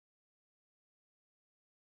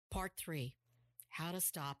Part 3, How to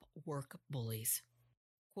Stop Work Bullies.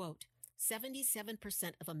 Quote,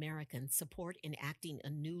 77% of Americans support enacting a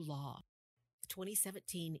new law. The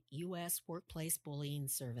 2017 U.S. Workplace Bullying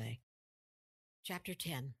Survey. Chapter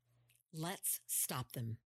 10, Let's Stop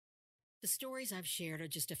Them. The stories I've shared are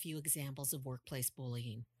just a few examples of workplace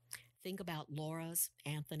bullying. Think about Laura's,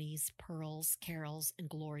 Anthony's, Pearl's, Carol's, and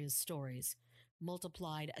Gloria's stories,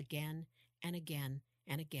 multiplied again and again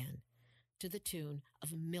and again, to the tune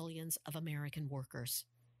of millions of American workers.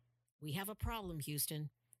 We have a problem, Houston,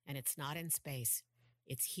 and it's not in space.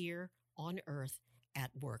 It's here on Earth at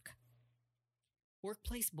work.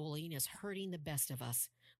 Workplace bullying is hurting the best of us,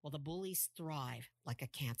 while the bullies thrive like a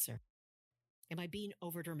cancer. Am I being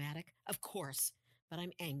overdramatic? Of course, but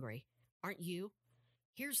I'm angry. Aren't you?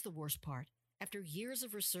 Here's the worst part. After years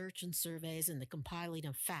of research and surveys and the compiling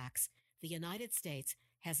of facts, the United States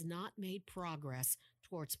has not made progress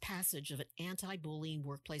towards passage of an anti-bullying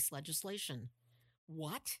workplace legislation.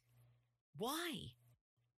 What? Why?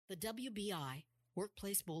 The WBI,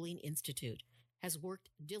 Workplace Bullying Institute, has worked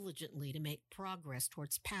diligently to make progress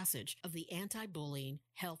towards passage of the Anti-Bullying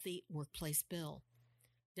Healthy Workplace Bill.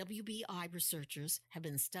 WBI researchers have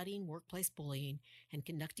been studying workplace bullying and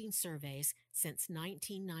conducting surveys since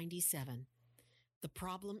 1997. The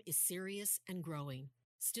problem is serious and growing.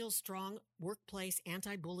 Still, strong workplace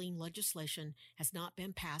anti-bullying legislation has not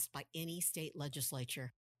been passed by any state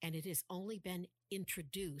legislature, and it has only been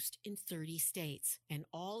introduced in 30 states. An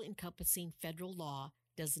all-encompassing federal law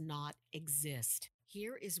does not exist.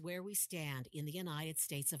 Here is where we stand in the United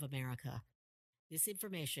States of America. This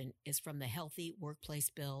information is from the Healthy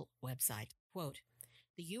Workplace Bill website. Quote,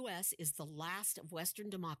 the U.S. is the last of Western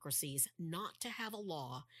democracies not to have a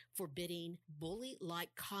law forbidding bully-like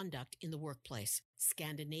conduct in the workplace.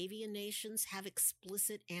 Scandinavian nations have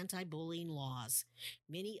explicit anti-bullying laws.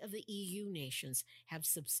 Many of the EU nations have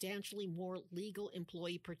substantially more legal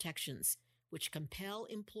employee protections, which compel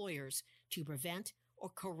employers to prevent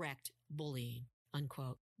or correct bullying.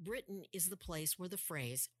 Unquote. Britain is the place where the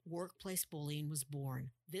phrase workplace bullying was born.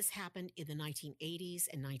 This happened in the 1980s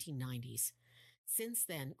and 1990s. Since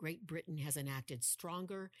then, Great Britain has enacted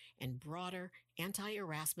stronger and broader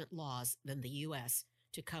anti-harassment laws than the U.S.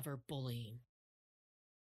 to cover bullying.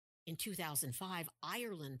 In 2005,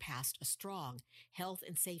 Ireland passed a strong health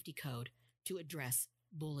and safety code to address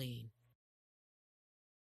bullying.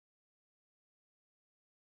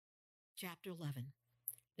 Chapter 11,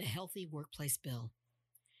 The Healthy Workplace Bill.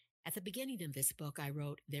 At the beginning of this book, I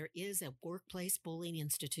wrote, there is a Workplace Bullying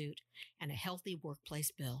Institute and a Healthy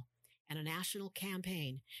Workplace Bill, and a national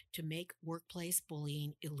campaign to make workplace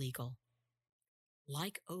bullying illegal.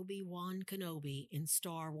 Like Obi-Wan Kenobi in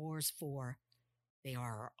Star Wars 4, they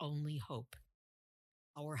are our only hope.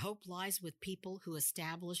 Our hope lies with people who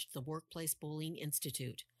established the Workplace Bullying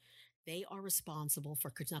Institute. They are responsible for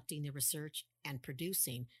conducting the research and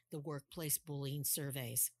producing the workplace bullying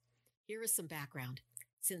surveys. Here is some background.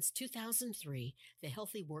 Since 2003, the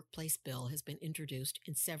Healthy Workplace Bill has been introduced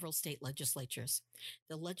in several state legislatures.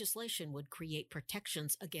 The legislation would create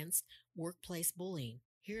protections against workplace bullying.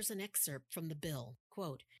 Here's an excerpt from the bill.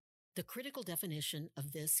 Quote, the critical definition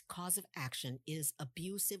of this cause of action is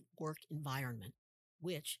abusive work environment,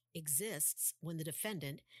 which exists when the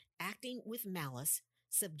defendant, acting with malice,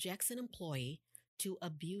 subjects an employee to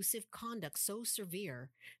abusive conduct so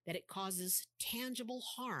severe that it causes tangible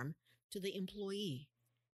harm to the employee.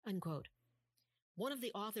 Unquote. One of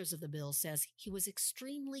the authors of the bill says he was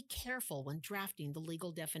extremely careful when drafting the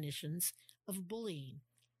legal definitions of bullying.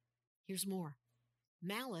 Here's more.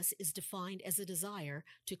 Malice is defined as a desire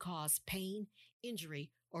to cause pain, injury,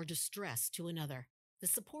 or distress to another. The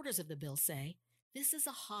supporters of the bill say this is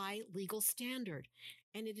a high legal standard,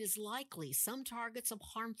 and it is likely some targets of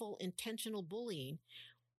harmful intentional bullying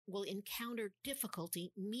will encounter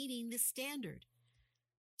difficulty meeting this standard.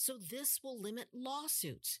 So this will limit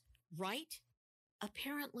lawsuits, right?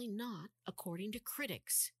 Apparently not, according to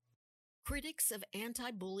critics. Critics of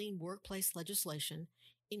anti-bullying workplace legislation,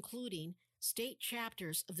 including state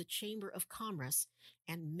chapters of the Chamber of Commerce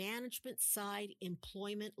and management-side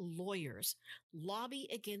employment lawyers, lobby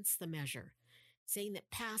against the measure, saying that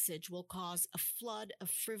passage will cause a flood of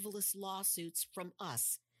frivolous lawsuits from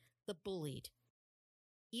us, the bullied.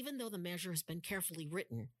 Even though the measure has been carefully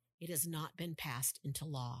written, it has not been passed into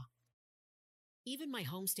law. Even my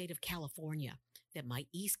home state of California, that my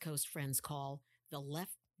East Coast friends call the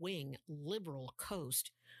left-wing liberal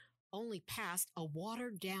coast, only passed a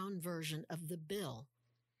watered-down version of the bill.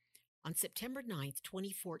 On September 9th,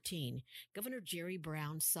 2014, Governor Jerry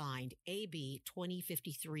Brown signed AB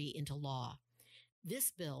 2053 into law.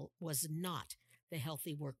 This bill was not the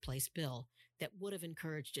Healthy Workplace Bill that would have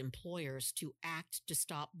encouraged employers to act to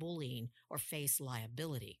stop bullying or face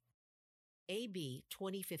liability. AB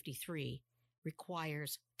 2053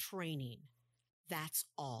 requires training. That's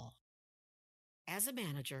all. As a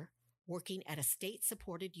manager working at a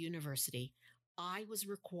state-supported university, I was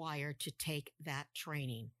required to take that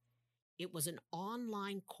training. It was an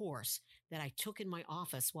online course that I took in my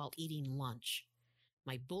office while eating lunch.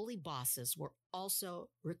 My bully bosses were also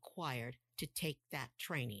required to take that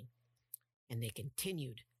training, and they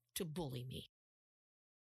continued to bully me.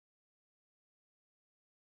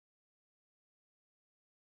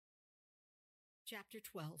 Chapter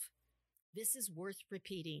 12. This is worth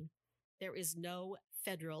repeating. There is no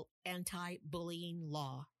federal anti-bullying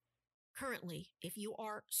law. Currently, if you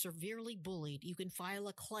are severely bullied, you can file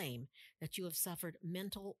a claim that you have suffered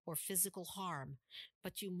mental or physical harm,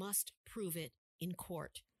 but you must prove it in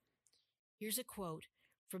court. Here's a quote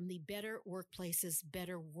from the Better Workplaces,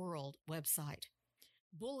 Better World website.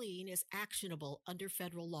 Bullying is actionable under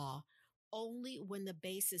federal law only when the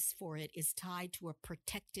basis for it is tied to a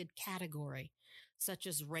protected category, such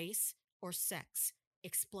as race or sex,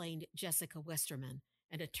 explained Jessica Westerman,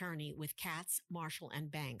 an attorney with Katz, Marshall, and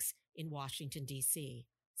Banks in Washington, D.C.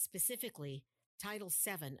 Specifically, Title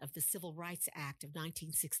VII of the Civil Rights Act of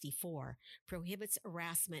 1964 prohibits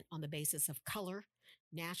harassment on the basis of color,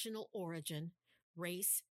 national origin,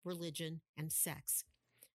 race, religion, and sex.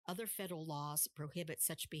 Other federal laws prohibit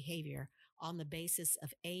such behavior on the basis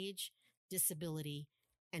of age, disability,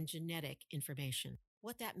 and genetic information.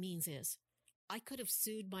 What that means is, I could have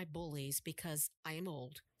sued my bullies because I am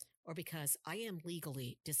old or because I am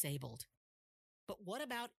legally disabled. But what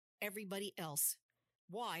about everybody else?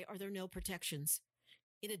 Why are there no protections?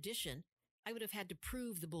 In addition, I would have had to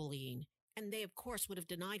prove the bullying, and they, of course, would have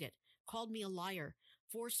denied it, called me a liar,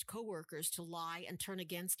 forced coworkers to lie and turn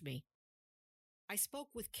against me. I spoke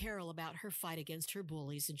with Carol about her fight against her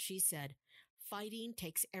bullies, and she said, "Fighting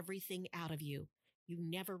takes everything out of you. You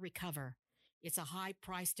never recover. It's a high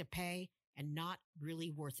price to pay and not really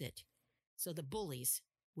worth it." So the bullies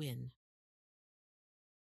win.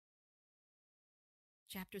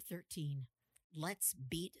 Chapter 13. Let's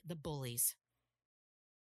beat the bullies.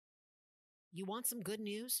 You want some good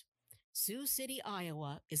news? Sioux City,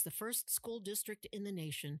 Iowa is the first school district in the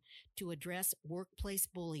nation to address workplace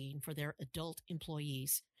bullying for their adult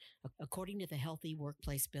employees, according to the Healthy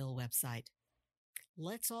Workplace Bill website.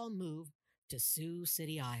 Let's all move to Sioux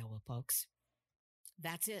City, Iowa, folks.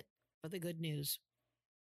 That's it for the good news.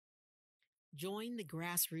 Join the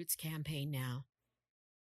grassroots campaign now.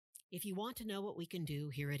 If you want to know what we can do,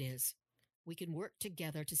 here it is. We can work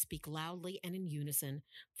together to speak loudly and in unison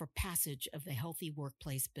for passage of the Healthy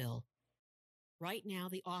Workplace Bill. Right now,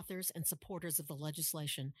 the authors and supporters of the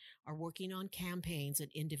legislation are working on campaigns in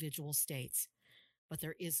individual states, but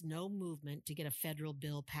there is no movement to get a federal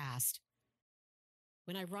bill passed.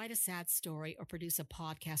 When I write a sad story or produce a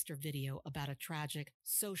podcast or video about a tragic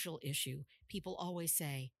social issue, people always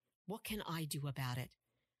say, "What can I do about it?"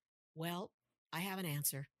 Well, I have an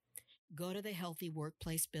answer. Go to the Healthy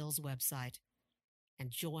Workplace Bill's website and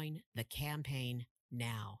join the campaign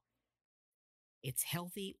now. It's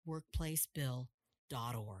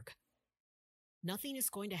healthyworkplacebill.org. Nothing is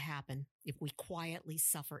going to happen if we quietly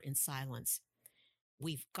suffer in silence.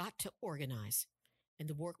 We've got to organize, and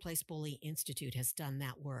the Workplace Bully Institute has done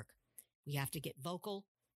that work. We have to get vocal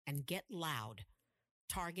and get loud.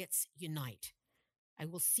 Targets unite. I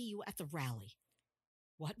will see you at the rally.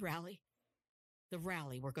 What rally? The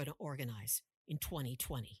rally we're going to organize in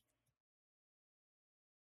 2020.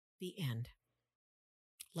 The end.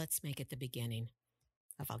 Let's make it the beginning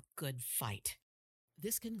of a good fight.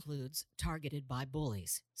 This concludes Targeted by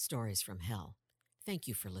Bullies, Stories from Hell. Thank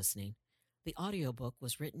you for listening. The audiobook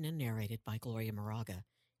was written and narrated by Gloria Moraga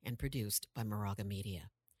and produced by Moraga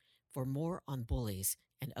Media. For more on bullies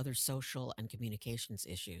and other social and communications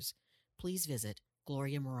issues, please visit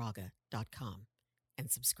gloriamoraga.com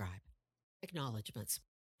and subscribe. Acknowledgements.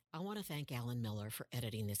 I want to thank Alan Miller for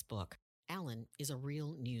editing this book. Alan is a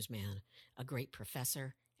real newsman, a great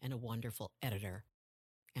professor, and a wonderful editor,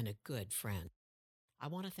 and a good friend. I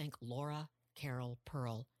want to thank Laura, Carol,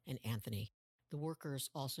 Pearl, and Anthony, the workers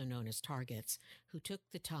also known as Targets, who took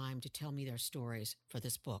the time to tell me their stories for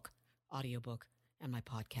this book, audiobook, and my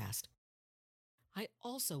podcast. I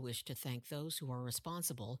also wish to thank those who are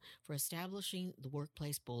responsible for establishing the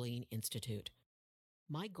Workplace Bullying Institute.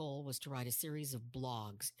 My goal was to write a series of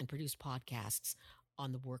blogs and produce podcasts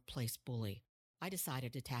on the workplace bully. I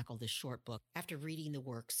decided to tackle this short book after reading the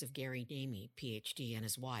works of Gary Namey, PhD, and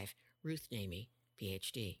his wife, Ruth Namey,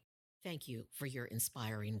 PhD. Thank you for your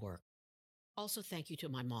inspiring work. Also, thank you to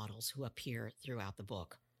my models who appear throughout the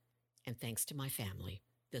book. And thanks to my family,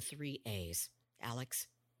 the 3 A's, Alex,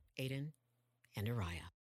 Aiden, and Araya.